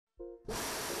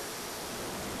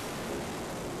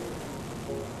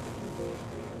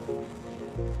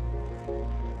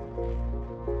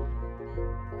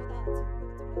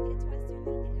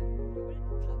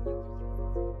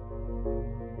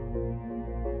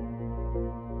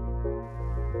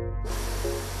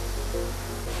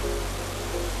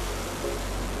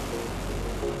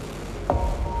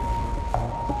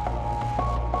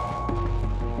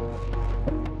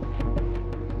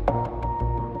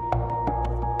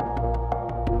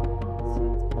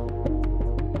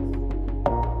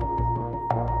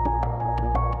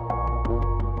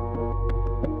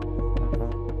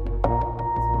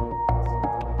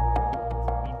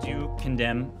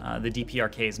condemn the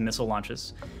DPRK's missile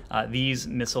launches. These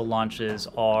missile launches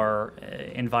are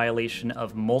in violation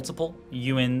of multiple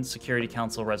UN Security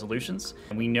Council resolutions.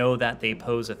 And we know that they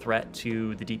pose a threat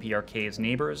to the DPRK's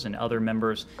neighbors and other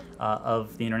members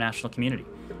of the international community.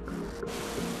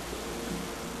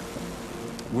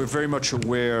 We're very much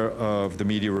aware of the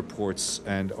media reports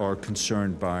and are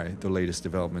concerned by the latest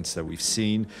developments that we've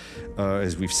seen.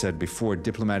 As we've said before,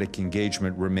 diplomatic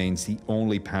engagement remains the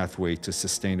only pathway to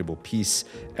sustainable peace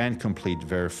and complete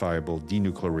verifiable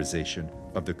denuclearization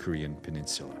of the Korean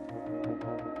Peninsula.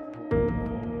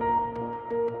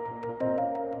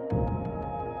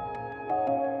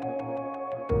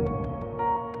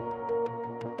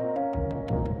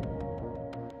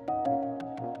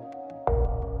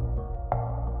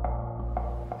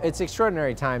 It's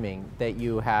extraordinary timing that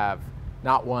you have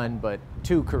not one, but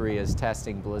two Koreas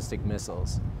testing ballistic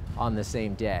missiles on the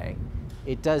same day.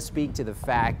 It does speak to the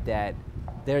fact that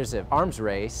there's an arms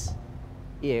race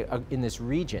in this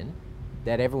region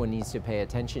that everyone needs to pay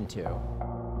attention to.